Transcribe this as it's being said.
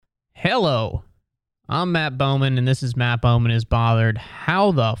Hello, I'm Matt Bowman, and this is Matt Bowman is Bothered.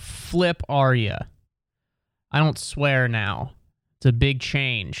 How the flip are ya? I don't swear now. It's a big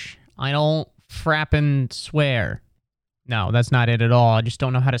change. I don't frappin' swear. No, that's not it at all. I just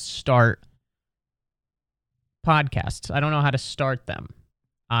don't know how to start podcasts. I don't know how to start them.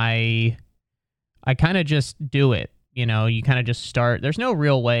 I kind of just do it. You know, you kind of just start. There's no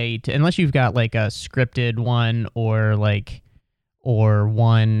real way to, unless you've got like a scripted one or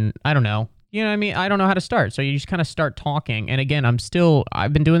one, I don't know. You know what I mean? I don't know how to start. So you just kind of start talking. And again,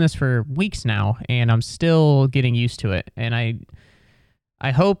 I've been doing this for weeks now, and I'm still getting used to it. And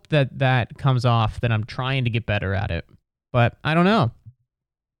I hope that comes off, that I'm trying to get better at it. But I don't know.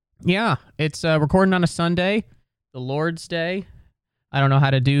 Yeah, it's recording on a Sunday, the Lord's Day. I don't know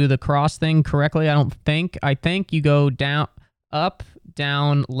how to do the cross thing correctly. I think you go down, up,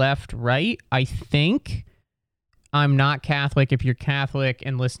 down, left, right. I think. I'm not Catholic. If you're Catholic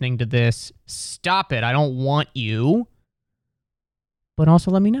and listening to this, stop it. I don't want you. But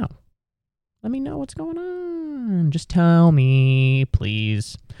also let me know. Let me know what's going on. Just tell me,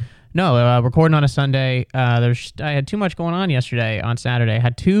 please. No, recording on a Sunday. I had too much going on yesterday on Saturday. I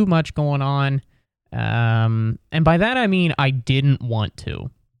had too much going on. And by that I mean I didn't want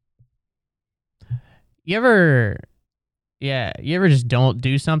to. You ever just don't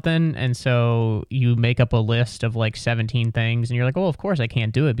do something, and so you make up a list of like 17 things, and you're like, well, of course I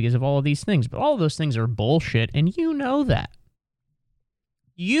can't do it because of all of these things, but all of those things are bullshit, and you know that.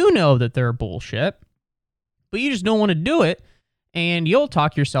 You know that they're bullshit, but you just don't want to do it, and you'll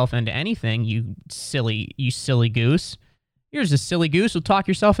talk yourself into anything, you silly goose. You're just a silly goose who'll talk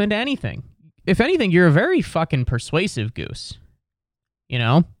yourself into anything. If anything, you're a very fucking persuasive goose. You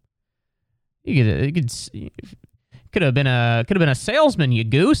know? Could have been a salesman, you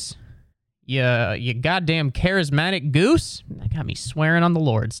goose. You goddamn charismatic goose. That got me swearing on the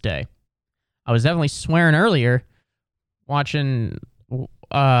Lord's Day. I was definitely swearing earlier watching,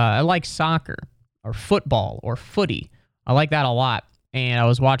 I like soccer or football or footy. I like that a lot. And I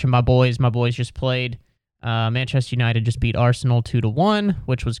was watching my boys. My boys just played. Manchester United just beat Arsenal 2-1,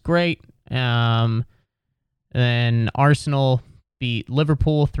 which was great. Then Arsenal beat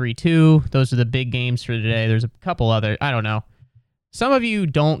Liverpool 3-2. Those are the big games for today. There's a couple other, I don't know. Some of you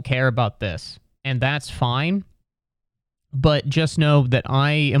don't care about this, and that's fine. But just know that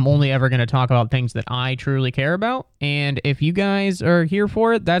I am only ever going to talk about things that I truly care about. And if you guys are here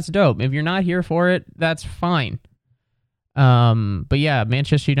for it, that's dope. If you're not here for it, that's fine. But yeah,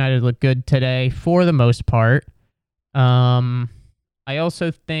 Manchester United looked good today for the most part. I also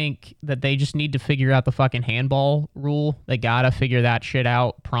think that they just need to figure out the fucking handball rule. They gotta figure that shit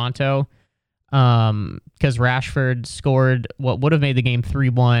out pronto. Because Rashford scored what would have made the game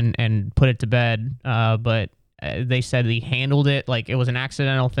 3-1 and put it to bed. But they said he handled it like it was an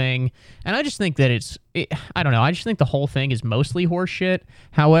accidental thing. And I just think that I don't know. I just think the whole thing is mostly horseshit.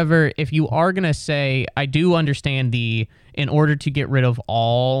 However, if you are gonna say, I do understand in order to get rid of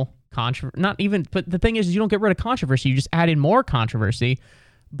all controversy, but the thing is you don't get rid of controversy, you just add in more controversy,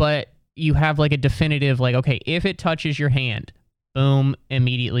 but you have like a definitive, like, okay, if it touches your hand, boom,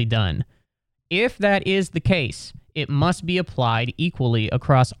 immediately done. If that is the case, it must be applied equally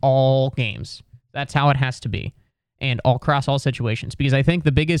across all games. That's how it has to be, and across all situations, because I think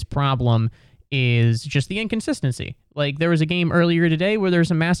the biggest problem is just the inconsistency. Like, there was a game earlier today where there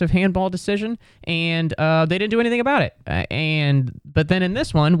was a massive handball decision, and they didn't do anything about it. But then in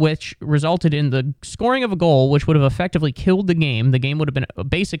this one, which resulted in the scoring of a goal, which would have effectively killed the game would have been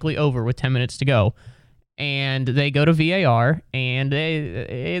basically over with 10 minutes to go. And they go to VAR, and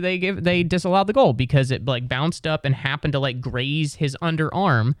they disallowed the goal because it like bounced up and happened to like graze his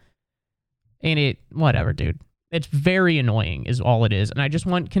underarm. And whatever, dude. It's very annoying is all it is. And I just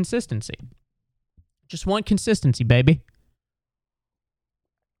want consistency. Just want consistency, baby.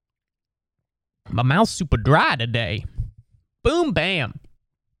 My mouth's super dry today. Boom, bam.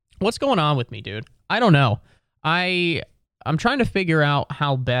 What's going on with me, dude? I don't know. I'm trying to figure out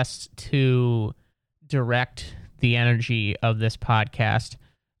how best to direct the energy of this podcast.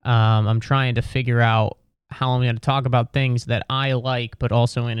 I'm trying to figure out how I'm going to talk about things that I like, but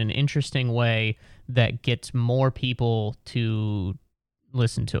also in an interesting way that gets more people to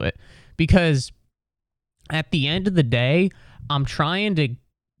listen to it. Because at the end of the day, I'm trying to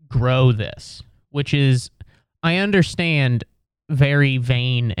grow this, which is, I understand, very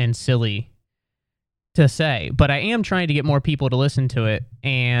vain and silly to say, but I am trying to get more people to listen to it.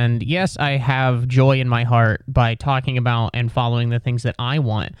 And yes, I have joy in my heart by talking about and following the things that I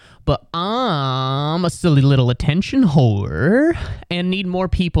want, but I'm a silly little attention whore and need more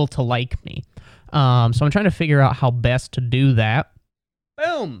people to like me. So I'm trying to figure out how best to do that.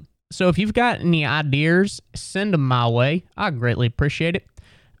 Boom. So if you've got any ideas, send them my way. I greatly appreciate it.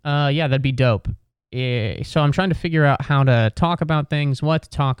 Yeah, that'd be dope. So I'm trying to figure out how to talk about things, what to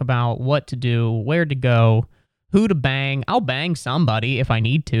talk about, what to do, where to go, who to bang. I'll bang somebody if I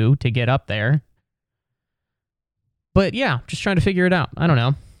need to get up there. But yeah, just trying to figure it out. I don't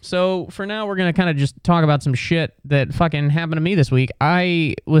know. So for now, we're going to kind of just talk about some shit that fucking happened to me this week.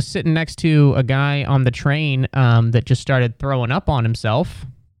 I was sitting next to a guy on the train that just started throwing up on himself.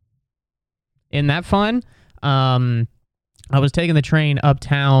 Isn't that fun? I was taking the train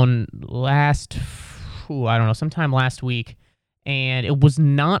uptown sometime last week, and it was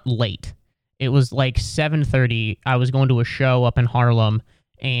not late. It was like 7:30. I was going to a show up in Harlem,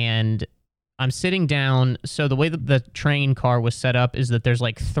 and I'm sitting down. So the way that the train car was set up is that there's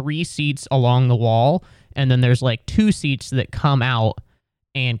like 3 seats along the wall, and then there's like 2 seats that come out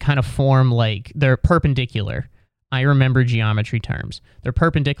and kind of form like they're perpendicular. I remember geometry terms. They're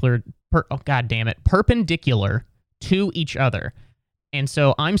perpendicular. Perpendicular to each other. And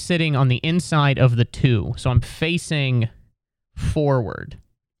so I'm sitting on the inside of the 2. So I'm facing forward.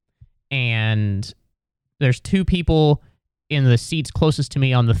 And there's 2 people in the seats closest to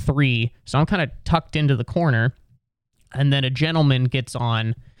me on the 3. So I'm kind of tucked into the corner. And then a gentleman gets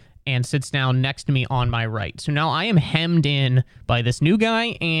on and sits down next to me on my right. So now I am hemmed in by this new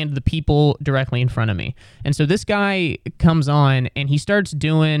guy and the people directly in front of me. And so this guy comes on and he starts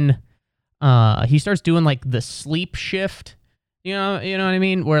doing like the sleep shift. You know what I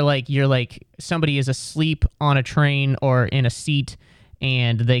mean? Where like you're like somebody is asleep on a train or in a seat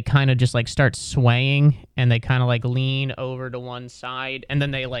and they kind of just like start swaying and they kind of like lean over to one side and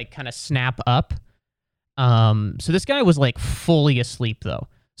then they like kind of snap up. So this guy was like fully asleep though.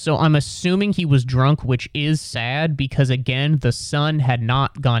 So I'm assuming he was drunk, which is sad because again, the sun had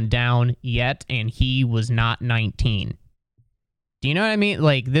not gone down yet and he was not 19. Do you know what I mean?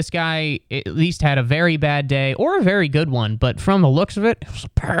 Like, this guy at least had a very bad day or a very good one, but from the looks of it, it was a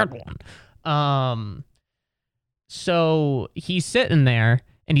bad one. So he's sitting there,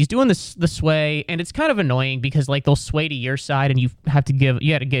 and he's doing the sway, and it's kind of annoying because, like, they'll sway to your side, and you had to give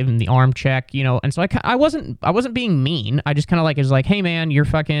him the arm check, you know? And so I wasn't being mean. I just kind of, like, was like, hey, man, you're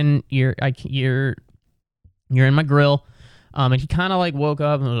in my grill. And he kind of, like, woke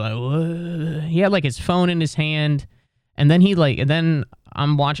up and was like, what? He had, like, his phone in his hand. And then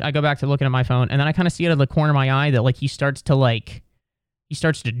I go back to looking at my phone, and then I kind of see out of the corner of my eye that like he starts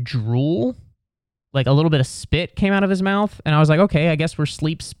to drool, like a little bit of spit came out of his mouth, and I was like, okay, I guess we're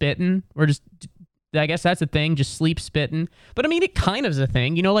sleep spitting. I guess that's a thing, just sleep spitting. But I mean, it kind of is a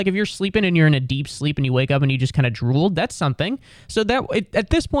thing, you know, like if you're sleeping and you're in a deep sleep and you wake up and you just kind of drooled, that's something. So at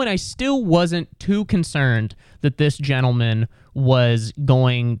this point, I still wasn't too concerned that this gentleman was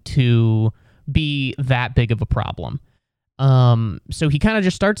going to be that big of a problem. So he kind of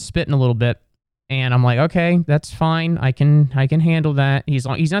just starts spitting a little bit, and I'm like, okay, that's fine. I can handle that. He's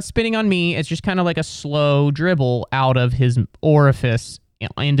not spitting on me. It's just kind of like a slow dribble out of his orifice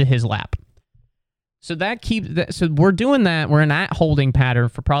into his lap. So so we're doing that. We're in that holding pattern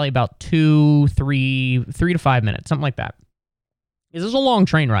for probably about 3 to 5 minutes, something like that. This is a long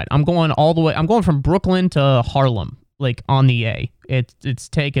train ride. I'm going all the way. I'm going from Brooklyn to Harlem, like on the A. It's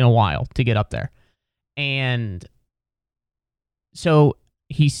taken a while to get up there, and so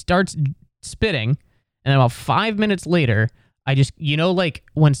he starts spitting, and about 5 minutes later, I just, you know, like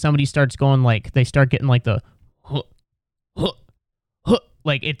when somebody starts going, like they start getting like the,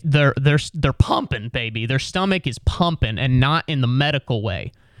 like they're pumping, baby. Their stomach is pumping, and not in the medical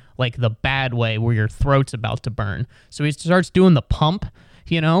way, like the bad way where your throat's about to burn. So he starts doing the pump,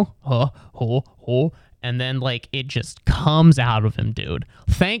 you know, and then like it just comes out of him, dude.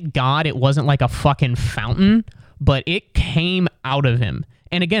 Thank God it wasn't like a fucking fountain, but it came out of him.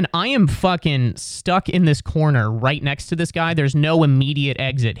 And again, I am fucking stuck in this corner right next to this guy. There's no immediate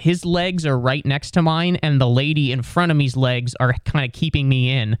exit. His legs are right next to mine, and the lady in front of me's legs are kind of keeping me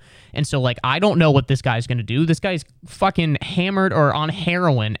in. And so, like, I don't know what this guy's going to do. This guy's fucking hammered or on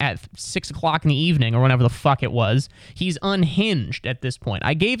heroin at 6 o'clock in the evening or whenever the fuck it was. He's unhinged at this point.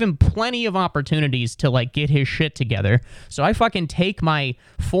 I gave him plenty of opportunities to, like, get his shit together. So I fucking take my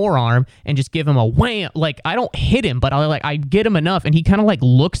forearm and just give him a wham. Like, I don't hit him, but I get him enough, and he kind of, like,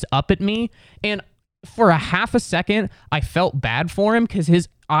 looks up at me, and for a half a second I felt bad for him because his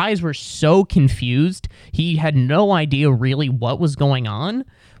eyes were so confused. He had no idea really what was going on.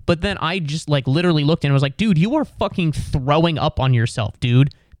 But then I just like literally looked and was like, dude, you are fucking throwing up on yourself,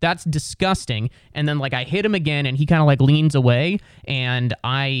 dude. That's disgusting. And then like I hit him again, and he kind of like leans away, and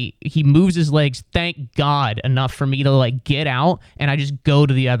he moves his legs, thank God, enough for me to like get out, and I just go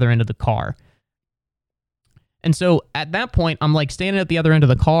to the other end of the car. And so at that point, I'm like standing at the other end of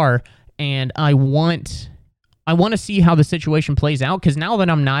the car, and I want to see how the situation plays out, because now that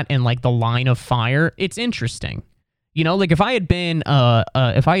I'm not in like the line of fire, it's interesting. You know, like if I had been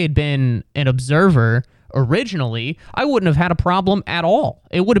an observer originally, I wouldn't have had a problem at all.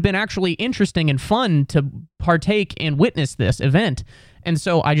 It would have been actually interesting and fun to partake and witness this event. And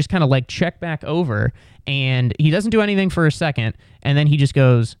so I just kind of like check back over, and he doesn't do anything for a second, and then he just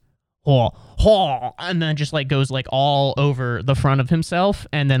goes, "Oh, oh," and then just like goes like all over the front of himself,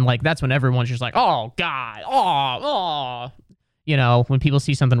 and then like that's when everyone's just like, "Oh God, oh." You know, when people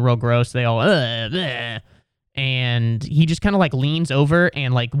see something real gross, they all bleh. And he just kind of like leans over,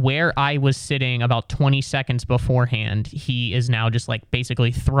 and like where I was sitting about 20 seconds beforehand, he is now just like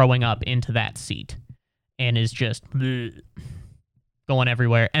basically throwing up into that seat and is just bleh, going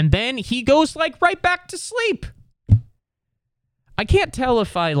everywhere. And then he goes like right back to sleep. I can't tell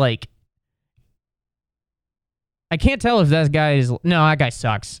if that guy is... No, that guy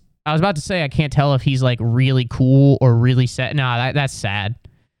sucks. I was about to say I can't tell if he's like really cool or really sad. No, that's sad.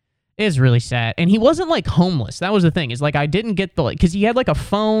 It is really sad. And he wasn't like homeless. That was the thing. Is like I didn't get the... Because he had like a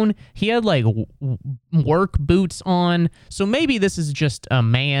phone. He had like work boots on. So maybe this is just a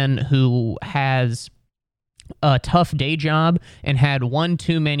man who has a tough day job and had one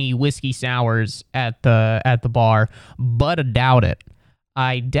too many whiskey sours at the bar. But I doubt it.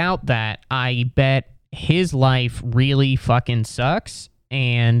 I doubt that. I bet his life really fucking sucks,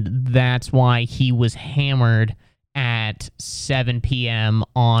 and that's why he was hammered at 7 p.m.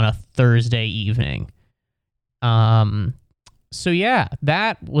 on a Thursday evening. So yeah,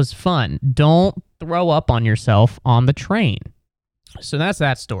 that was fun. Don't throw up on yourself on the train. So that's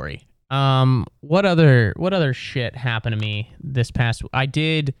that story. What other shit happened to me this past... I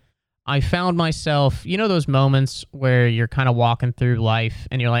found myself, you know those moments where you're kind of walking through life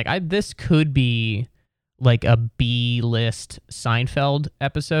and you're like, this could be like a B-list Seinfeld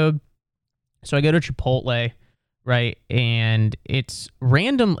episode. So I go to Chipotle, right? And it's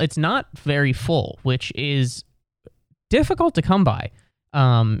random. It's not very full, which is difficult to come by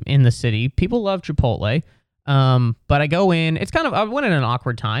in the city. People love Chipotle. But I go in, I went in an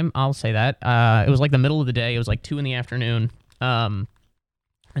awkward time. I'll say that. It was like the middle of the day. It was like 2 p.m.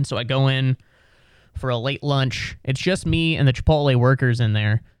 And so I go in for a late lunch. It's just me and the Chipotle workers in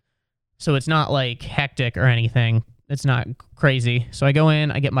there. So it's not like hectic or anything. It's not crazy. So I go in,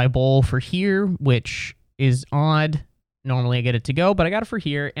 I get my bowl for here, which is odd. Normally I get it to go, but I got it for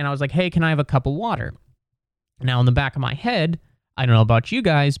here. And I was like, hey, can I have a cup of water? Now in the back of my head, I don't know about you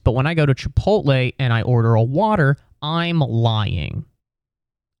guys, but when I go to Chipotle and I order a water, I'm lying.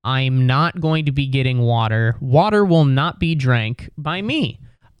 I'm not going to be getting water. Water will not be drank by me.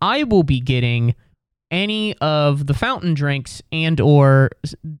 I will be getting any of the fountain drinks and or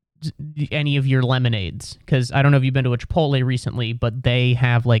any of your lemonades. Because I don't know if you've been to a Chipotle recently, but they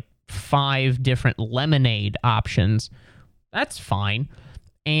have like 5 different lemonade options. That's fine.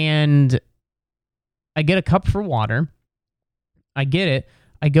 And I get a cup for water. I get it.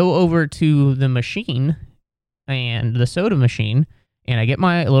 I go over to the machine and the soda machine, and I get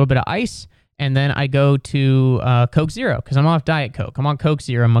a little bit of ice, and then I go to Coke Zero because I'm off Diet Coke. I'm on Coke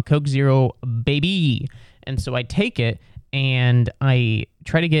Zero. I'm a Coke Zero baby. And so I take it, and I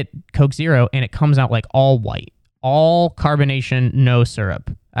try to get Coke Zero, and it comes out like all white. All carbonation, no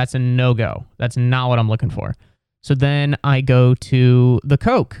syrup. That's a no-go. That's not what I'm looking for. So then I go to the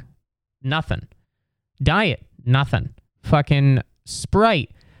Coke. Nothing. Diet. Nothing. Fucking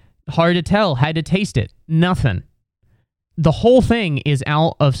Sprite. Hard to tell. Had to taste it. Nothing. The whole thing is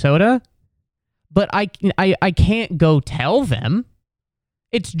out of soda, but I can't go tell them.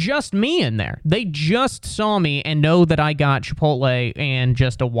 It's just me in there. They just saw me and know that I got Chipotle and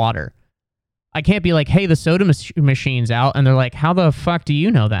just a water. I can't be like, hey, the soda machine's out, and they're like, how the fuck do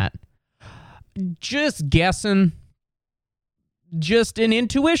you know that? Just guessing. Just an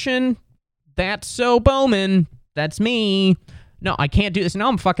intuition. That's so Bowman. That's me. No, I can't do this. Now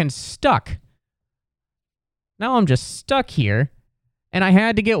I'm fucking stuck. Now I'm just stuck here, and I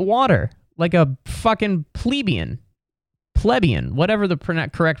had to get water like a fucking plebeian, whatever the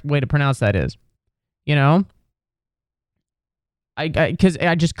correct way to pronounce that is. You know? Because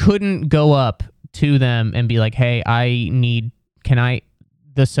I just couldn't go up to them and be like, hey,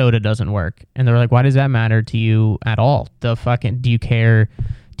 the soda doesn't work. And they're like, why does that matter to you at all? Do you care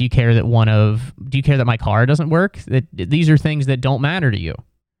that my car doesn't work? These are things that don't matter to you.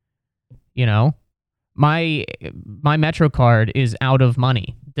 You know, my Metro card is out of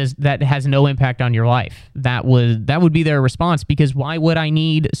money. That has no impact on your life. That would be their response, because why would I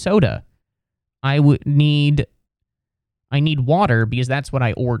need soda? I need water because that's what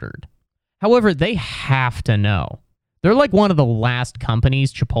I ordered. However, they have to know. They're like one of the last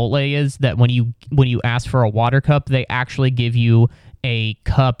companies, Chipotle is, that when you ask for a water cup, they actually give you a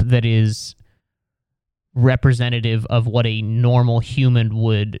cup that is representative of what a normal human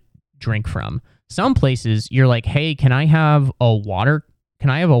would drink from. Some places you're like, "Hey, can I have a water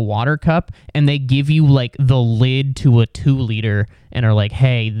cup?" And they give you like the lid to a 2-liter and are like,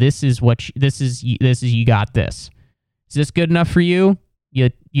 "Hey, this is you got this. Is this good enough for you?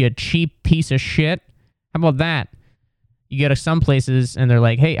 You cheap piece of shit. How about that?" You go to some places and they're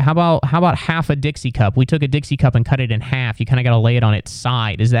like, "Hey, how about half a Dixie cup? We took a Dixie cup and cut it in half. You kind of got to lay it on its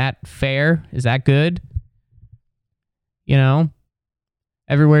side. Is that fair? Is that good?" You know?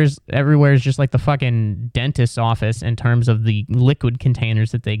 Everywhere's just like the fucking dentist's office in terms of the liquid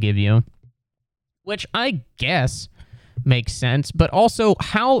containers that they give you. Which I guess makes sense, but also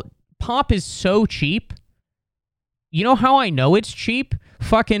how pop is so cheap. You know how I know it's cheap?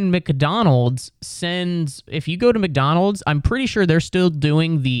 Fucking McDonald's sends... If you go to McDonald's, I'm pretty sure they're still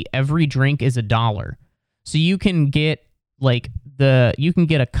doing the every drink is $1. So you can get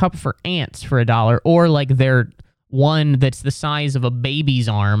a cup for ants for $1, or like their one that's the size of a baby's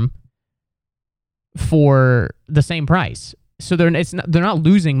arm for the same price. So they're not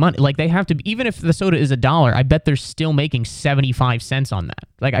losing money. Like, they have to be, even if the soda is $1, I bet they're still making 75 cents on that.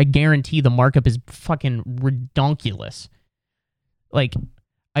 Like, I guarantee the markup is fucking redonkulous. Like,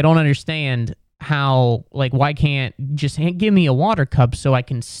 I don't understand how, like, why can't just give me a water cup so I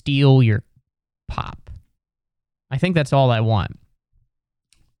can steal your pop? I think that's all I want.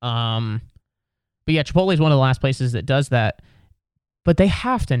 But yeah, Chipotle is one of the last places that does that. But they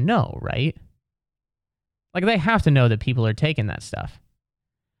have to know, right? Like, they have to know that people are taking that stuff.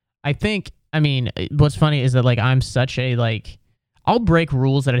 I mean, what's funny is that, like, I'm such a, like, I'll break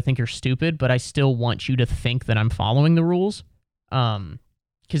rules that I think are stupid, but I still want you to think that I'm following the rules.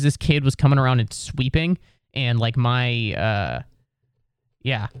 Because this kid was coming around and sweeping, and, like, I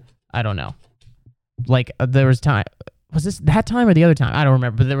don't know. Like, there was time... Was this that time or the other time? I don't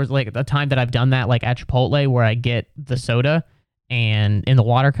remember, but there was, like, a time that I've done that, like, at Chipotle, where I get the soda and in the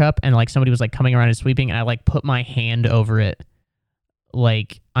water cup, and, like, somebody was, like, coming around and sweeping, and I, like, put my hand over it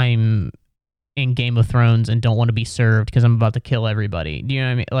like I'm in Game of Thrones and don't want to be served because I'm about to kill everybody. Do you know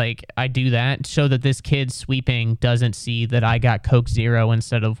what I mean? Like, I do that so that this kid sweeping doesn't see that I got Coke Zero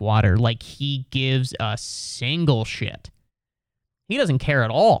instead of water. Like, he gives a single shit. He doesn't care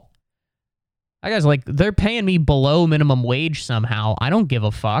at all. That guy's like, they're paying me below minimum wage somehow. I don't give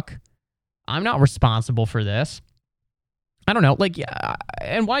a fuck. I'm not responsible for this. I don't know. Like, yeah,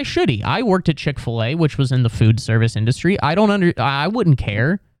 and why should he? I worked at Chick-fil-A, which was in the food service industry. I wouldn't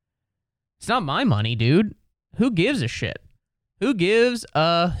care. It's not my money, dude. Who gives a shit? Who gives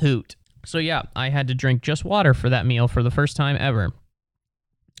a hoot? So yeah, I had to drink just water for that meal for the first time ever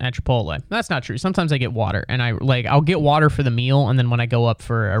at Chipotle. That's not true. Sometimes I get water, and I'll get water for the meal, and then when I go up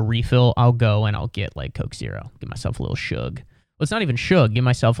for a refill, I'll go and I'll get like Coke Zero. Give myself a little shug. Well, it's not even shug. Give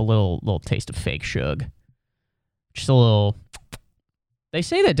myself a little taste of fake shug. Just a little... They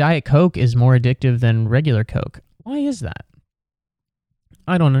say that Diet Coke is more addictive than regular Coke. Why is that?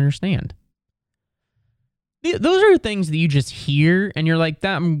 I don't understand. Those are things that you just hear, and you're like,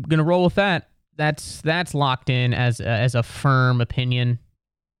 "That I'm gonna roll with that." That's locked in as a firm opinion.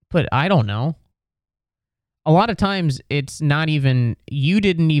 But I don't know. A lot of times, it's not even... You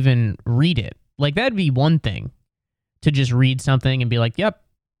didn't even read it. Like, that'd be one thing, to just read something and be like, "Yep,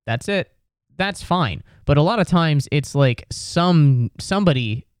 that's it." That's fine. But a lot of times it's like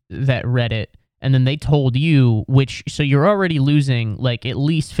somebody that read it and then they told you, so you're already losing like at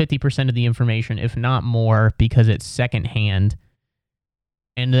least 50% of the information, if not more, because it's secondhand.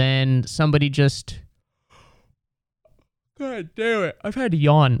 And then somebody just... God damn it. I've had to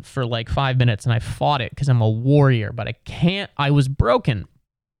yawn for like 5 minutes and I fought it because I'm a warrior, but I can't. I was broken.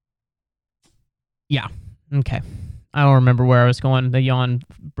 Yeah. Okay. I don't remember where I was going. The yawn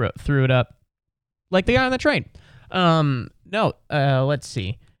threw it up. Like the guy on the train. Let's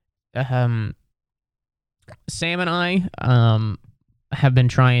see. Sam and I have been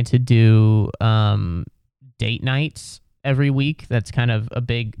trying to do date nights every week. That's kind of a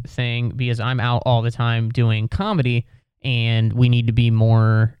big thing because I'm out all the time doing comedy, and we need to be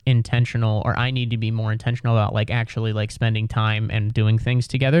more intentional, or I need to be more intentional about like actually like spending time and doing things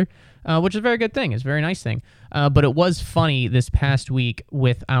together, which is a very good thing. It's a very nice thing. But it was funny this past week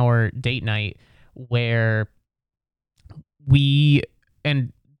with our date night, where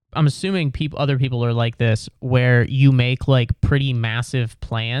and I'm assuming other people are like this, where you make like pretty massive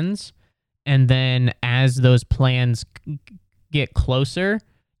plans, and then as those plans get closer,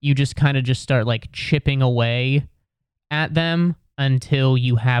 you just kind of just start like chipping away at them until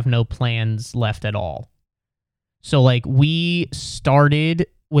you have no plans left at all. So, like, we started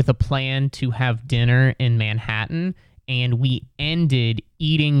with a plan to have dinner in Manhattan, and we ended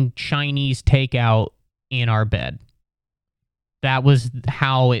eating Chinese takeout in our bed. That was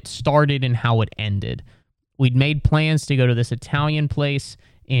how it started and how it ended. We'd made plans to go to this Italian place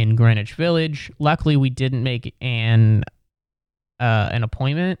in Greenwich Village. Luckily, we didn't make an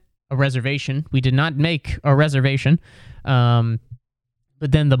appointment, a reservation. We did not make a reservation. But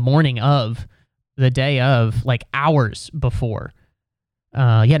then the day of, like hours before,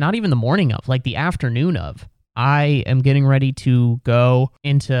 not even the morning of, like the afternoon of, I am getting ready to go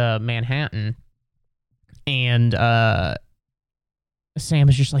into Manhattan, and Sam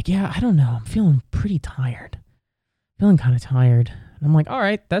is just like, yeah, I don't know, I'm feeling pretty tired. Feeling kind of tired. And I'm like, all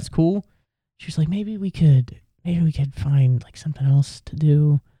right, that's cool. She's like, maybe we could find like something else to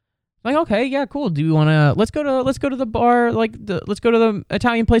do. I'm like, okay, yeah, cool. Do you want to, let's go to the bar, let's go to the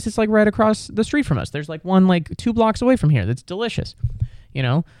Italian place that's like right across the street from us. There's like one like 2 blocks away from here that's delicious. You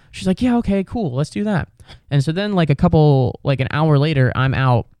know? She's like, yeah, okay, cool, let's do that. And so then like an hour later, I'm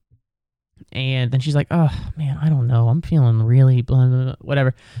out. And then she's like, oh, man, I don't know. I'm feeling really blah, blah, blah,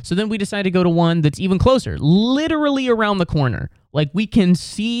 whatever. So then we decided to go to one that's even closer, literally around the corner. Like, we can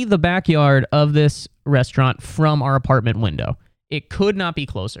see the backyard of this restaurant from our apartment window. It could not be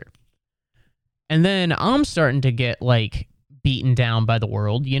closer. And then I'm starting to get, like, beaten down by the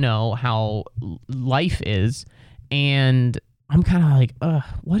world. You know how life is. And I'm kind of like,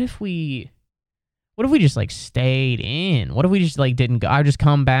 what if we just like stayed in? What if we just like didn't go? I just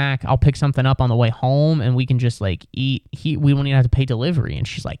come back, I'll pick something up on the way home, and we can just like eat. We won't even have to pay delivery. And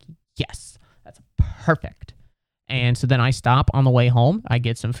she's like, yes, that's perfect. And so then I stop on the way home, I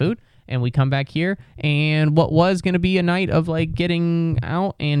get some food, and we come back here. And what was going to be a night of like getting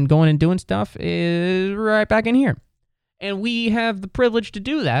out and going and doing stuff is right back in here. And we have the privilege to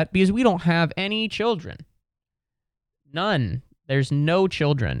do that because we don't have any children. None. There's no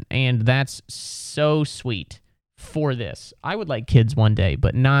children, and that's so sweet for this. I would like kids one day,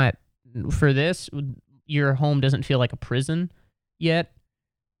 but not for this. Your home doesn't feel like a prison yet,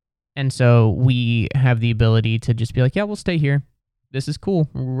 and so we have the ability to just be like, yeah, we'll stay here. This is cool.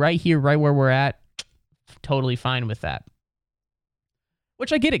 Right here, right where we're at. Totally fine with that.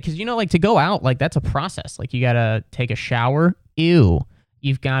 Which I get it, because, you know, like to go out, like that's a process. Like you got to take a shower. Ew.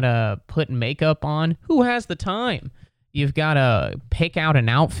 You've got to put makeup on. Who has the time? You've got to pick out an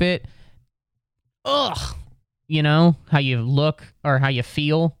outfit. Ugh. You know, how you look or how you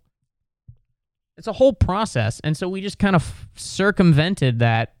feel. It's a whole process. And so we just kind of circumvented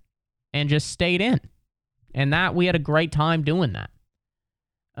that and just stayed in. And that we had a great time doing that.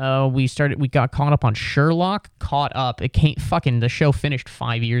 We got caught up on Sherlock. The show finished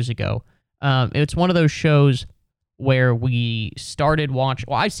 5 years ago. It's one of those shows where we started watching.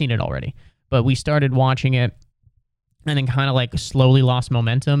 Well, I've seen it already, but we started watching it and then kind of like slowly lost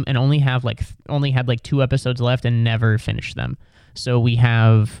momentum and only had like 2 episodes left and never finished them. So we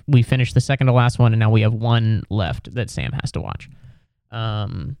finished the second to last one, and now we have 1 left that Sam has to watch.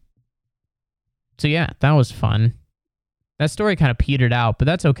 So yeah, that was fun. That story kind of petered out, but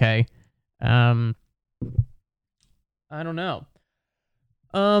that's okay. I don't know.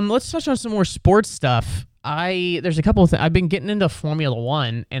 Let's touch on some more sports stuff. There's a couple of things. I've been getting into Formula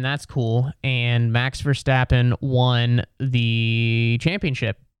One, and that's cool. And Max Verstappen won the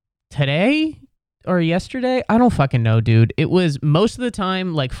championship today or yesterday. I don't fucking know, dude. It was most of the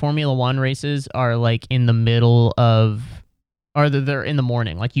time like Formula One races are like in the middle of, or they're in the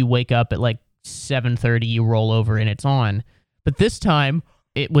morning. Like you wake up at like 7:30, you roll over and it's on. But this time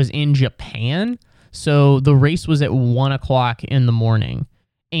it was in Japan, so the race was at 1 o'clock in the morning.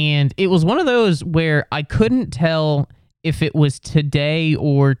 And it was one of those where I couldn't tell if it was today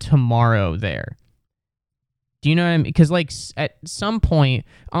or tomorrow there. Do you know what I mean? Because like at some point,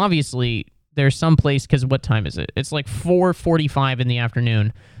 obviously there's some place, because what time is it? It's like 4:45 in the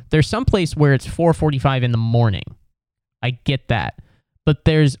afternoon. There's some place where it's 4:45 in the morning. I get that. But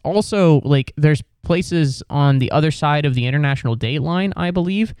there's also like, there's places on the other side of the international date line, I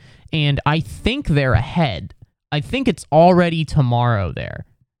believe. And I think they're ahead. I think it's already tomorrow there.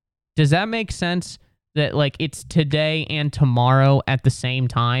 Does that make sense? That like it's today and tomorrow at the same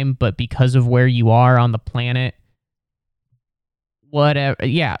time, but because of where you are on the planet, whatever.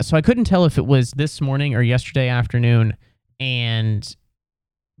 Yeah, so I couldn't tell if it was this morning or yesterday afternoon.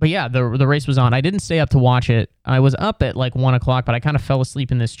 But yeah, the race was on. I didn't stay up to watch it. I was up at like 1 o'clock, but I kind of fell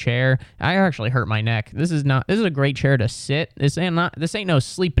asleep in this chair. I actually hurt my neck. This is a great chair to sit. This ain't no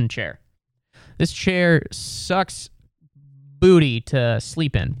sleeping chair. This chair sucks booty to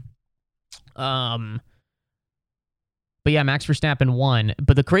sleep in. But yeah, Max Verstappen won.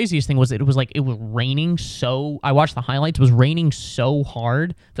 But the craziest thing was it was raining so. I watched the highlights. It was raining so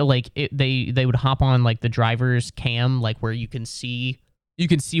hard that they would hop on like the driver's cam, like where you can see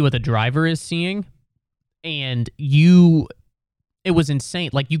what the driver is seeing, and it was insane.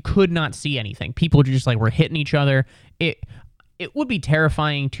 Like you could not see anything. People just like were hitting each other. It would be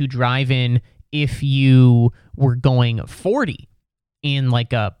terrifying to drive in if you were going 40 in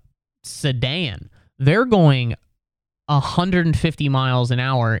like a sedan. They're going 150 miles an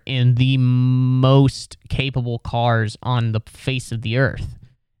hour in the most capable cars on the face of the earth.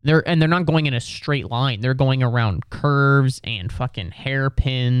 They're not going in a straight line. They're going around curves and fucking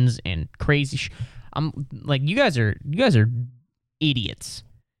hairpins and crazy. I'm like, you guys are idiots.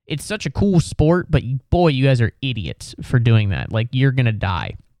 It's such a cool sport, but boy, you guys are idiots for doing that. Like, you're gonna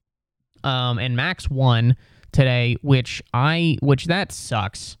die. And Max won today, which that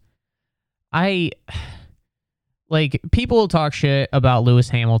sucks. Like, people talk shit about Lewis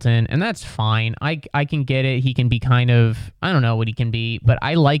Hamilton, and that's fine. I can get it. He can be kind of, I don't know what he can be, but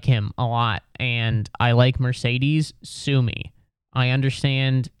I like him a lot, and I like Mercedes. Sue me. I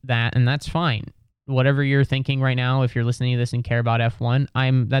understand that, and that's fine. Whatever you're thinking right now, if you're listening to this and care about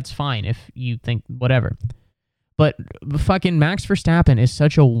F1, that's fine if you think whatever. But fucking Max Verstappen is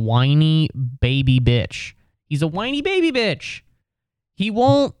such a whiny baby bitch. He's a whiny baby bitch. He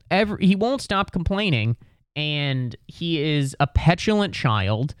won't stop complaining. And he is a petulant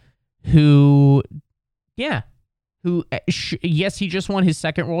child who, yes, he just won his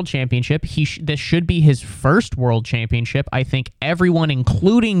second world championship. This should be his first world championship. I think everyone,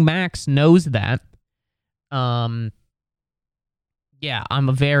 including Max, knows that. Yeah,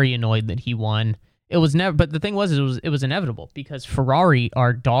 I'm very annoyed that he won. It was never, but the thing was, it was inevitable because Ferrari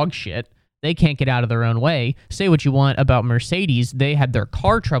are dog shit. They can't get out of their own way. Say what you want about Mercedes. They had their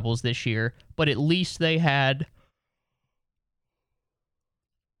car troubles this year, but at least they had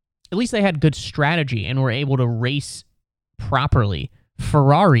good strategy and were able to race properly.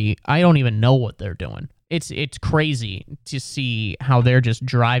 Ferrari, I don't even know what they're doing. It's crazy to see how they're just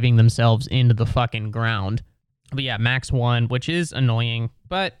driving themselves into the fucking ground. But yeah, Max won, which is annoying.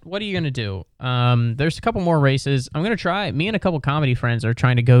 But what are you going to do? There's a couple more races. I'm going to try. Me and a couple comedy friends are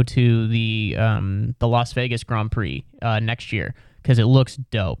trying to go to the Las Vegas Grand Prix next year because it looks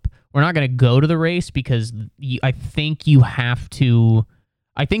dope. We're not going to go to the race because I think to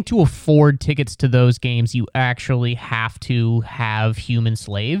afford tickets to those games, you actually have to have human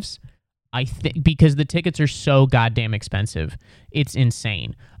slaves. I think because the tickets are so goddamn expensive. It's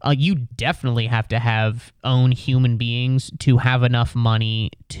insane. You definitely have to own human beings to have enough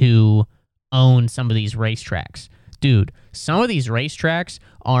money to own some of these racetracks. Dude, some of these racetracks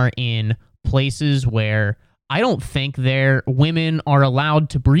are in places where I don't think women are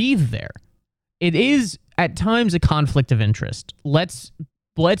allowed to breathe there. It is at times a conflict of interest. Let's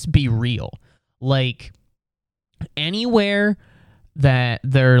be real. Like, anywhere that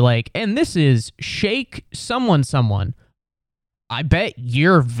they're like, and this is shake someone, I bet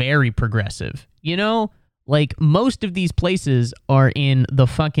you're very progressive. You know, like most of these places are in the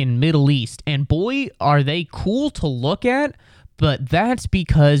fucking Middle East, and boy, are they cool to look at, but that's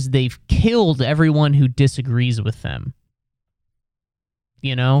because they've killed everyone who disagrees with them.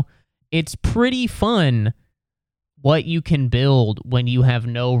 You know, it's pretty fun what you can build when you have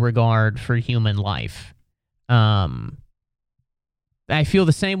no regard for human life. I feel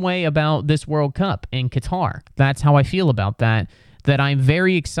the same way about this World Cup in Qatar. That's how I feel about that I'm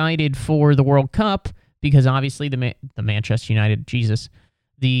very excited for the World Cup because obviously the Manchester United,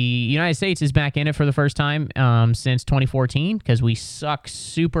 the United States is back in it for the first time since 2014 because we suck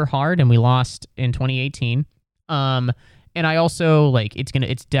super hard and we lost in 2018. And I also,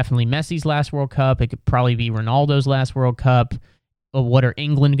 it's definitely Messi's last World Cup. It could probably be Ronaldo's last World Cup. What are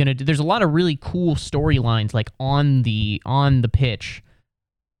England going to do? There's a lot of really cool storylines like on the pitch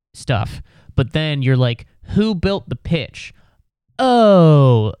stuff. But then you're like, who built the pitch?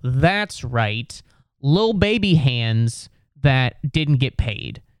 Oh, that's right. Lil baby hands that didn't get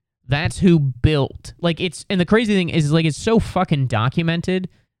paid. That's who built. And the crazy thing is it's so fucking documented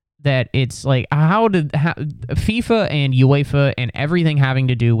that it's like, how FIFA and UEFA and everything having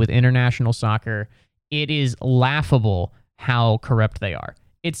to do with international soccer, it is laughable how corrupt they are.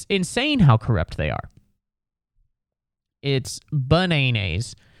 It's insane how corrupt they are. It's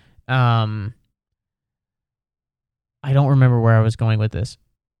bananas. I don't remember where I was going with this.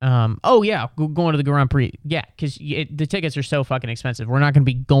 Oh yeah, going to the Grand Prix. Yeah, because the tickets are so fucking expensive. We're not going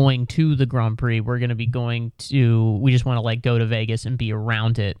to be going to the Grand Prix. We're going to be we just want to go to Vegas and be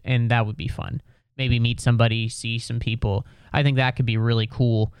around it, and that would be fun. Maybe meet somebody, see some people. I think that could be really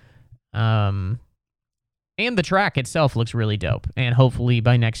cool. And And the track itself looks really dope. And hopefully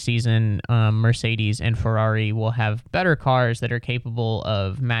by next season, Mercedes and Ferrari will have better cars that are capable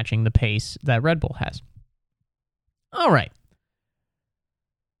of matching the pace that Red Bull has. All right.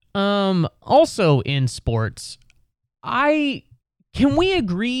 Also in sports, can we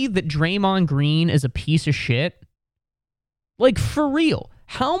agree that Draymond Green is a piece of shit? Like, for real,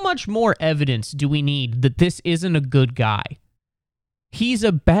 how much more evidence do we need that this isn't a good guy? He's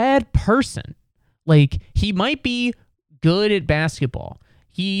a bad person. Like, he might be good at basketball.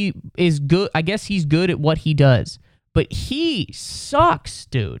 He is good. I guess he's good at what he does. But he sucks,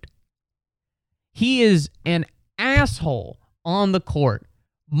 dude. He is an asshole on the court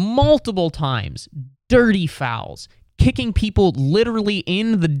multiple times. Dirty fouls. Kicking people literally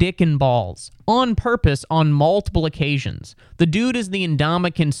in the dick and balls on purpose on multiple occasions. The dude is the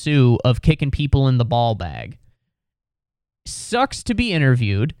Ndamukong Suh of kicking people in the ball bag. Sucks to be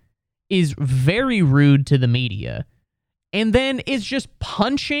interviewed, is very rude to the media, and then is just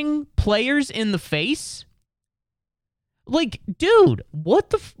punching players in the face. Like, dude,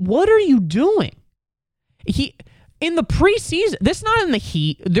 what are you doing? In the preseason, this not in the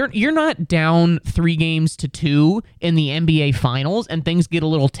heat. You're not down 3-2 in the NBA Finals and things get a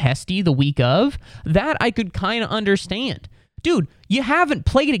little testy the week of. That I could kind of understand. Dude, you haven't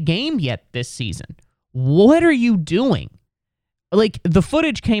played a game yet this season. What are you doing? Like, the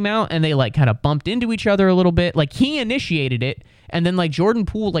footage came out and they, like, kind of bumped into each other a little bit. Like, he initiated it, and then, like, Jordan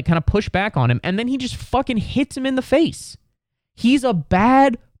Poole, like, kind of pushed back on him, and then he just fucking hits him in the face. He's a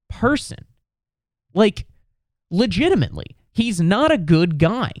bad person. Like, legitimately, he's not a good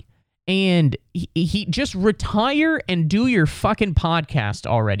guy. And he just retire and do your fucking podcast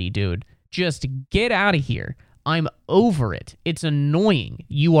already, dude. Just get out of here. I'm over it. It's annoying.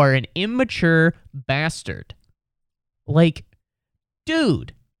 You are an immature bastard. Like,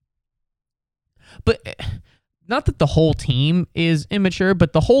 dude. But not that the whole team is immature,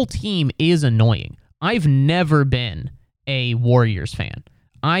 but the whole team is annoying. I've never been a Warriors fan.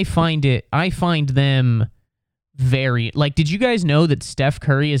 I find them very, like, did you guys know that Steph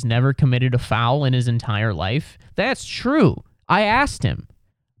Curry has never committed a foul in his entire life? That's true. I asked him.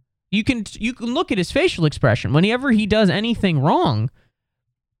 You can look at his facial expression. Whenever he does anything wrong,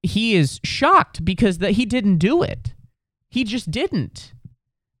 he is shocked because that he didn't do it. He just didn't,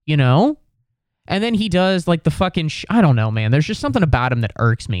 you know? And then he does, like, the fucking, I don't know, man. There's just something about him that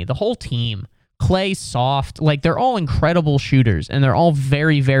irks me. The whole team. Clay, soft, like, they're all incredible shooters, and they're all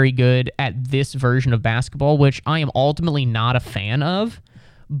very, very good at this version of basketball, which I am ultimately not a fan of,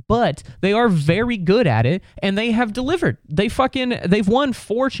 but they are very good at it, and they have delivered. They've won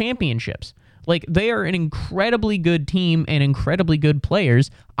 4 championships. Like, they are an incredibly good team and incredibly good players.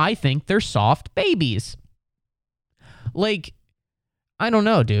 I think they're soft babies. Like, I don't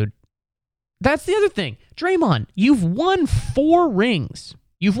know, dude. That's the other thing. Draymond, you've won 4 rings.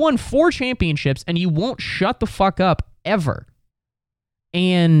 You've won 4 championships, and you won't shut the fuck up ever.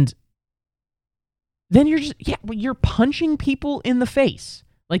 And then you're punching people in the face.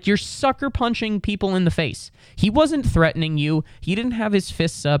 Like, you're sucker punching people in the face. He wasn't threatening you. He didn't have his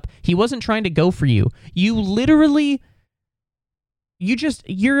fists up. He wasn't trying to go for you. You're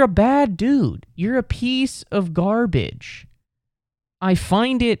a bad dude. You're a piece of garbage. I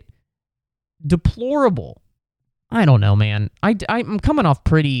find it deplorable. I don't know, man. I'm coming off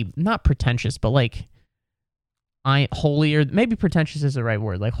pretty, not pretentious, but like, holier, maybe pretentious is the right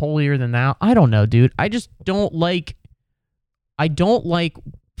word, like holier than thou. I don't know, dude. I don't like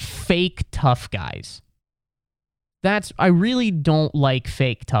fake tough guys. I really don't like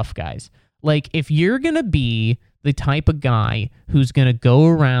fake tough guys. Like, if you're going to be the type of guy who's going to go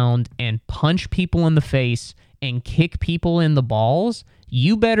around and punch people in the face and kick people in the balls,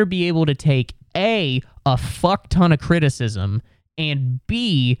 you better be able to take A, a fuck ton of criticism, and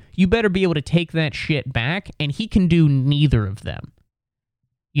B, you better be able to take that shit back, and he can do neither of them.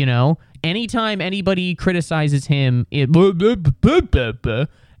 You know? Anytime anybody criticizes him, and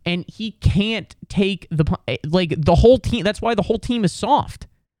he can't take the whole team, that's why the whole team is soft.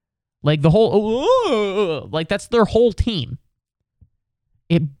 Like, that's their whole team.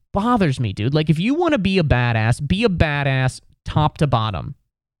 It bothers me, dude. Like, if you want to be a badass top to bottom.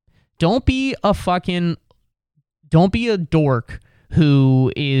 Don't be a dork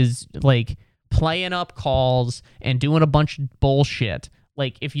who is, like, playing up calls and doing a bunch of bullshit.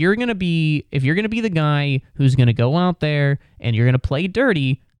 Like, if you're gonna be the guy who's gonna go out there and you're gonna play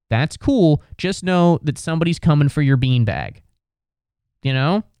dirty, that's cool. Just know that somebody's coming for your beanbag. You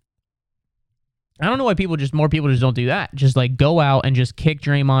know? I don't know why more people just don't do that. Just, like, go out and just kick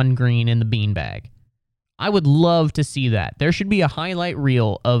Draymond Green in the beanbag. I would love to see that. There should be a highlight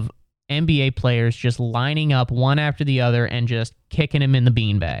reel of NBA players just lining up one after the other and just kicking him in the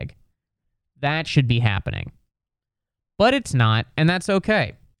beanbag. That should be happening. But it's not, and that's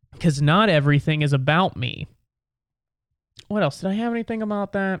okay. Because not everything is about me. What else? Did I have anything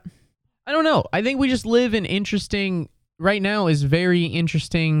about that? I don't know. I think we just live in interesting... Right now is very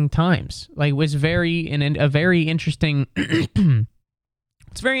interesting times. Like, it's very... in a very interesting...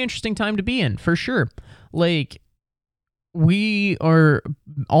 It's a very interesting time to be in, for sure. Like, we are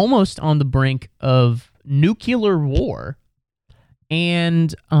almost on the brink of nuclear war,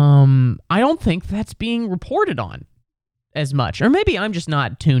 and I don't think that's being reported on as much. Or maybe I'm just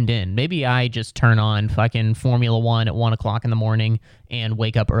not tuned in. Maybe I just turn on fucking Formula One at 1 o'clock in the morning and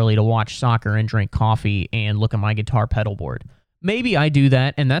wake up early to watch soccer and drink coffee and look at my guitar pedal board. Maybe I do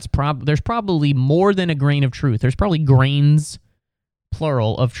that, and there's probably more than a grain of truth. There's probably grains...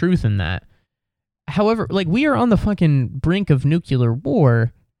 plural of truth in that. However, like, we are on the fucking brink of nuclear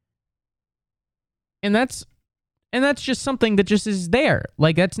war, and that's just something that just is there.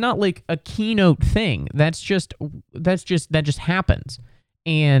 Like, that's not like a keynote thing. That just happens.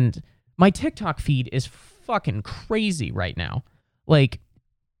 And my TikTok feed is fucking crazy right now. Like,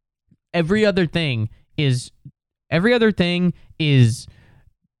 every other thing is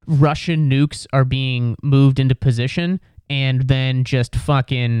Russian nukes are being moved into position and then just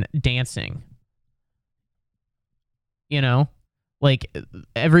fucking dancing. You know? Like,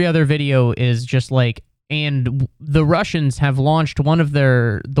 every other video is just like, and the Russians have launched one of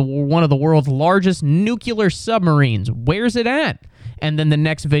the world's largest nuclear submarines. Where's it at? And then the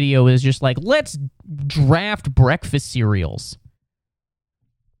next video is just like, let's draft breakfast cereals.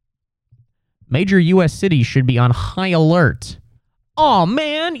 Major U.S. cities should be on high alert. Oh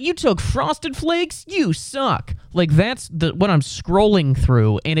man, you took Frosted Flakes? You suck. Like, that's what I'm scrolling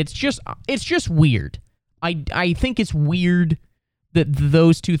through, and it's just weird. I think it's weird that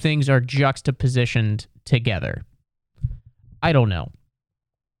those two things are juxtapositioned together. I don't know.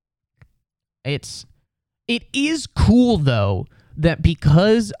 It is cool though that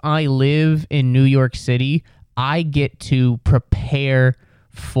because I live in New York City, I get to prepare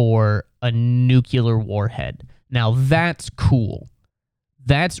for a nuclear warhead. Now that's cool.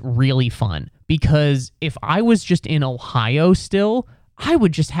 That's really fun, because if I was just in Ohio still, I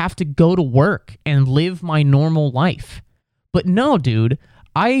would just have to go to work and live my normal life. But no, dude,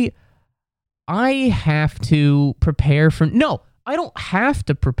 I have to prepare for... No, I don't have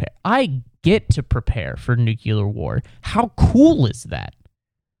to prepare. I get to prepare for nuclear war. How cool is that?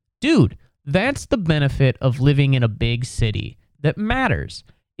 Dude, that's the benefit of living in a big city that matters,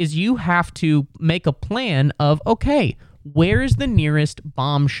 is you have to make a plan of, okay, where is the nearest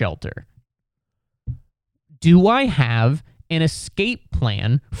bomb shelter? Do I have an escape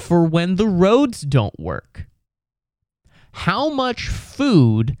plan for when the roads don't work? How much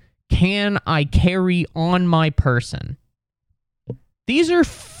food can I carry on my person? These are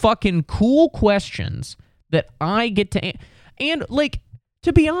fucking cool questions that I get to... And, like,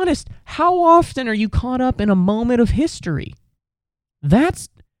 to be honest, how often are you caught up in a moment of history?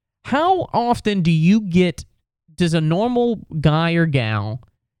 How often does a normal guy or gal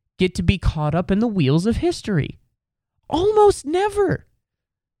get to be caught up in the wheels of history? Almost never.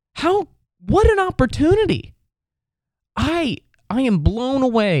 What an opportunity. I am blown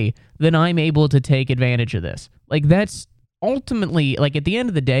away that I'm able to take advantage of this. Like, that's ultimately, like, at the end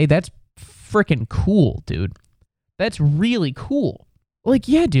of the day, that's freaking cool, dude. That's really cool. Like,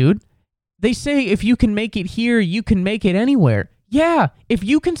 yeah, dude. They say if you can make it here, you can make it anywhere. Yeah, if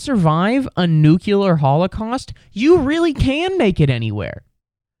you can survive a nuclear holocaust, you really can make it anywhere.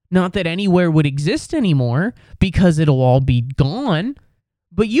 Not that anywhere would exist anymore, because it'll all be gone,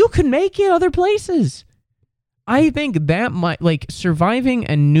 but you can make it other places. I think that might, like, surviving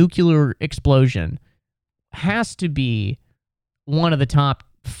a nuclear explosion has to be one of the top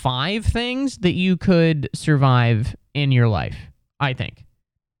 5 things that you could survive in your life, I think.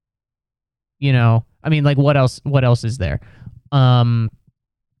 You know, I mean, like, what else is there? When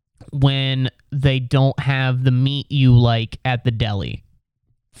they don't have the meat you like at the deli.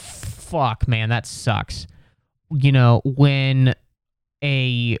 Fuck, man, that sucks. You know, when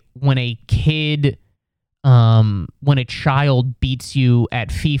a kid, when a child beats you at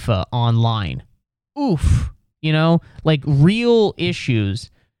FIFA online. Oof. You know, like, real issues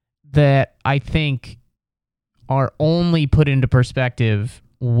that I think are only put into perspective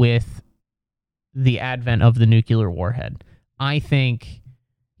with the advent of the nuclear warhead. I think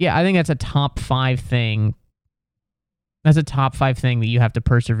that's a top 5 thing. That's a top 5 thing that you have to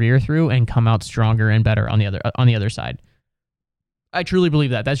persevere through and come out stronger and better on the other side. I truly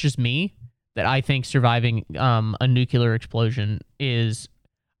believe that. That's just me. That I think surviving a nuclear explosion is...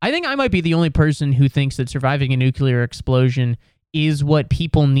 I think I might be the only person who thinks that surviving a nuclear explosion is what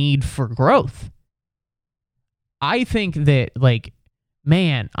people need for growth. I think that, like,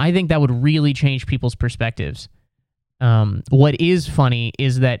 man, I think that would really change people's perspectives. What is funny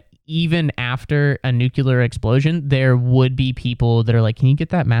is that even after a nuclear explosion, there would be people that are like, can you get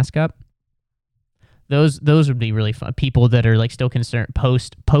that mask up? Those would be really fun. People that are like still concerned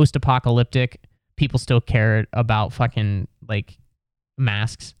post-apocalyptic, people still care about fucking like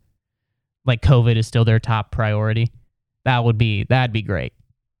masks. Like COVID is still their top priority. That'd be great.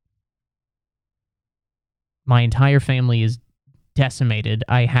 My entire family is decimated.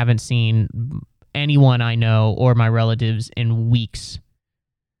 I haven't seen anyone I know or my relatives in weeks.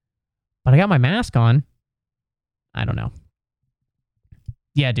 But I got my mask on. I don't know.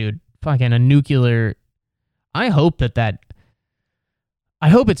 Yeah, dude. Fucking a nuclear... I hope it's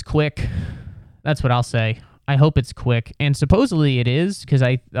quick. That's what I'll say. I hope it's quick. And supposedly it is, because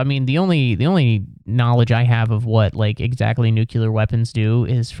I mean, the only knowledge I have of what, like, exactly nuclear weapons do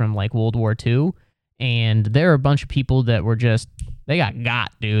is from, like, World War II. And there are a bunch of people that were just... They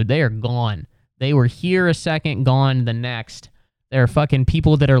got, dude. They are gone. They were here a second, gone the next. There are fucking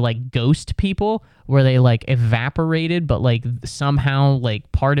people that are like ghost people where they like evaporated, but like somehow like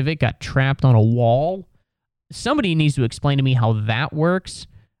part of it got trapped on a wall. Somebody needs to explain to me how that works.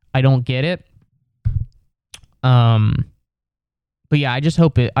 I don't get it. But yeah,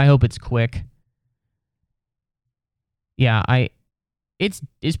 I hope it's quick. Yeah, it's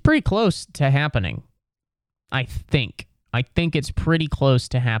pretty close to happening. I think it's pretty close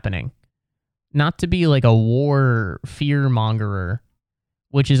to happening. Not to be like a war fear-mongerer,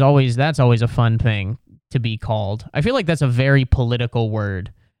 which is that's always a fun thing to be called. I feel like that's a very political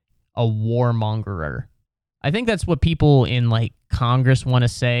word, a warmongerer. I think that's what people in like Congress want to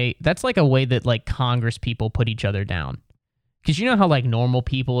say. That's like a way that like Congress people put each other down. Because you know how like normal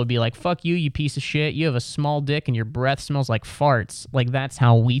people would be like, fuck you, you piece of shit. You have a small dick and your breath smells like farts. Like that's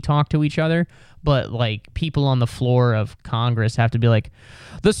how we talk to each other. But like people on the floor of Congress have to be like,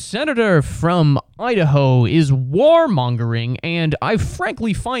 the senator from Idaho is warmongering, and I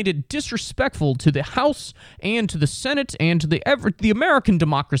frankly find it disrespectful to the House and to the Senate and to the American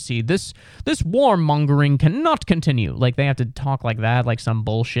democracy. This warmongering cannot continue. Like they have to talk like that, like some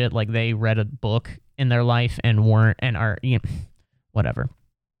bullshit, like they read a book in their life and weren't and are, you know, whatever.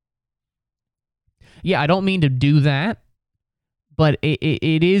 Yeah, I don't mean to do that, but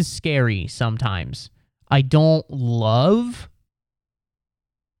it is scary sometimes. I don't love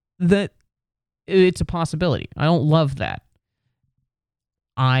that it's a possibility. I don't love that.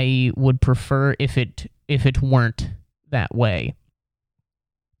 I would prefer if it weren't that way.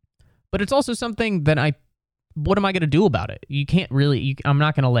 But it's also something that what am I going to do about it? You can't really, I'm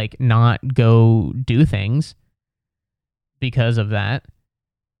not going to like not go do things because of that.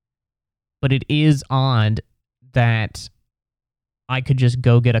 But it is odd that I could just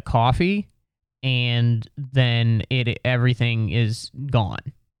go get a coffee and then everything is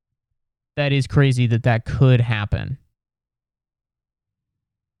gone. That is crazy that could happen.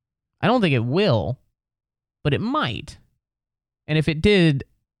 I don't think it will, but it might. And if it did,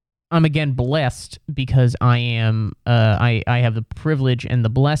 I'm again blessed because I am I have the privilege and the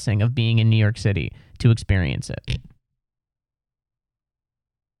blessing of being in New York City to experience it.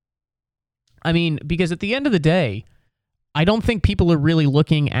 I mean, because at the end of the day, I don't think people are really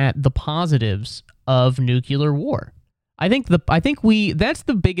looking at the positives of nuclear war. I think that's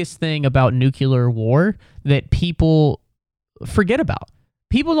the biggest thing about nuclear war that people forget about.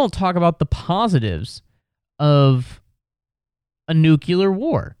 People don't talk about the positives of a nuclear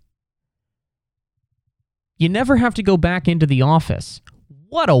war. You never have to go back into the office.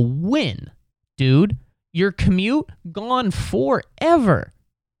 What a win, dude. Your commute gone forever.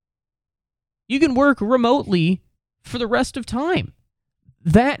 You can work remotely for the rest of time.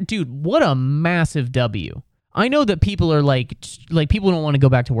 That, dude, what a massive W. I know that people are like people don't want to go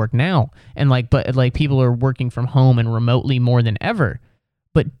back to work now, and but people are working from home and remotely more than ever.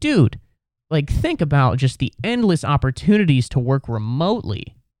 But dude, like think about just the endless opportunities to work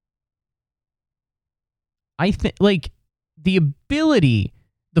remotely. I think like the ability,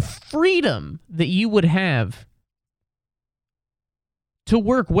 the freedom that you would have to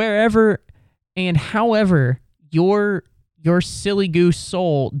work wherever and however your silly goose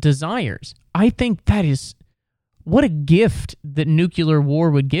soul desires. I think that is what a gift that nuclear war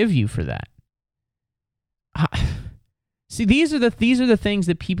would give you for that. See, these are the things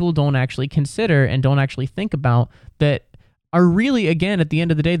that people don't actually consider and don't actually think about that are really, again, at the end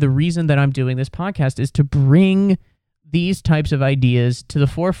of the day, the reason that I'm doing this podcast is to bring these types of ideas to the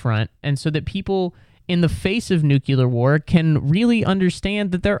forefront, and so that people in the face of nuclear war can really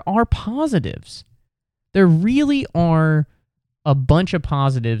understand that there are positives. There really are a bunch of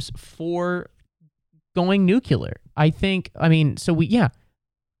positives for going nuclear.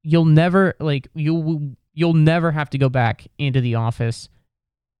 You'll never you'll never have to go back into the office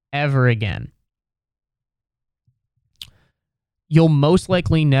ever again. You'll most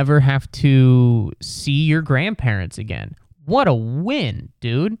likely never have to see your grandparents again. What a win,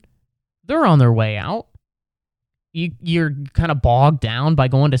 dude. They're on their way out. You're kind of bogged down by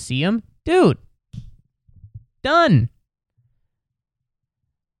going to see them. Dude, done.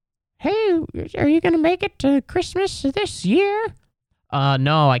 Hey, are you going to make it to Christmas this year?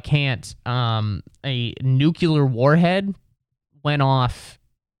 No, I can't. A nuclear warhead went off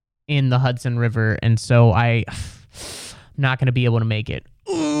in the Hudson River, and so I'm not going to be able to make it.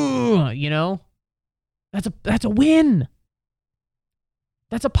 Ugh, that's a win.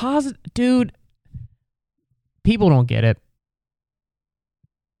 That's a positive. Dude, people don't get it.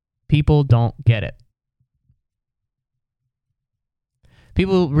 People don't get it.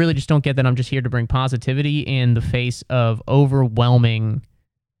 People really just don't get that I'm just here to bring positivity in the face of overwhelming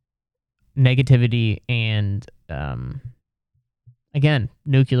negativity and, again,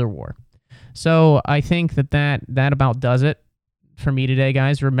 nuclear war. So I think that about does it for me today,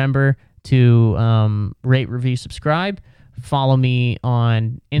 guys. Remember to rate, review, subscribe. Follow me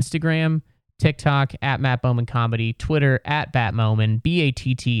on Instagram, TikTok, @Matt Bowman Comedy, Twitter, @BatMoman,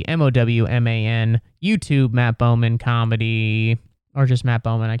 BATTMOWMAN, YouTube, Matt Bowman Comedy, or just Matt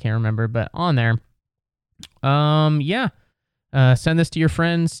Bowman, I can't remember, but on there. Send this to your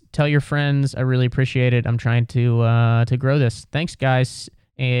friends. Tell your friends. I really appreciate it. I'm trying to grow this. Thanks, guys.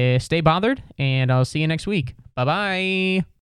 Stay bothered, and I'll see you next week. Bye-bye.